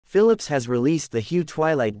Philips has released the Hue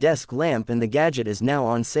Twilight desk lamp and the gadget is now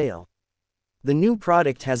on sale. The new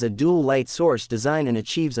product has a dual light source design and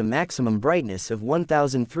achieves a maximum brightness of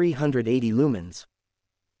 1380 lumens.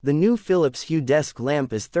 The new Philips Hue desk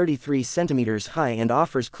lamp is 33 cm high and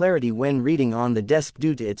offers clarity when reading on the desk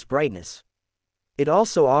due to its brightness. It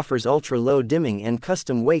also offers ultra-low dimming and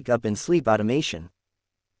custom wake-up and sleep automation.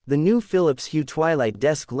 The new Philips Hue Twilight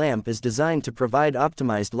desk lamp is designed to provide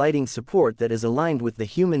optimized lighting support that is aligned with the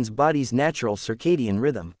human's body's natural circadian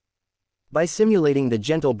rhythm. By simulating the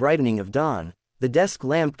gentle brightening of dawn, the desk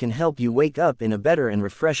lamp can help you wake up in a better and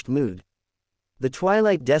refreshed mood. The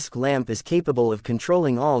Twilight desk lamp is capable of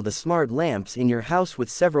controlling all the smart lamps in your house with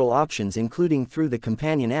several options including through the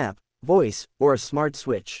companion app, voice, or a smart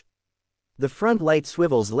switch. The front light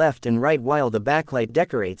swivels left and right while the backlight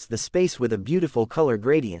decorates the space with a beautiful color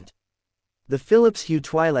gradient. The Philips Hue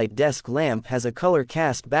Twilight desk lamp has a color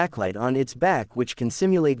cast backlight on its back which can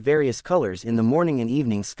simulate various colors in the morning and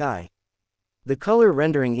evening sky. The color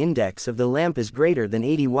rendering index of the lamp is greater than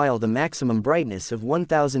 80 while the maximum brightness of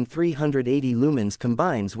 1380 lumens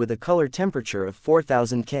combines with a color temperature of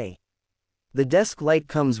 4000 K. The desk light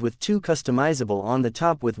comes with two customizable on the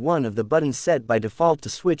top with one of the buttons set by default to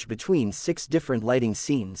switch between 6 different lighting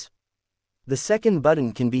scenes. The second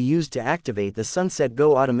button can be used to activate the Sunset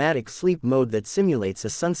Go automatic sleep mode that simulates a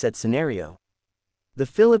sunset scenario. The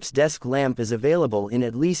Philips desk lamp is available in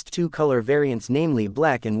at least 2 color variants namely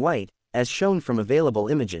black and white, as shown from available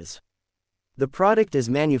images. The product is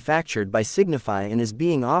manufactured by Signify and is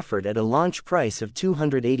being offered at a launch price of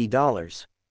 $280.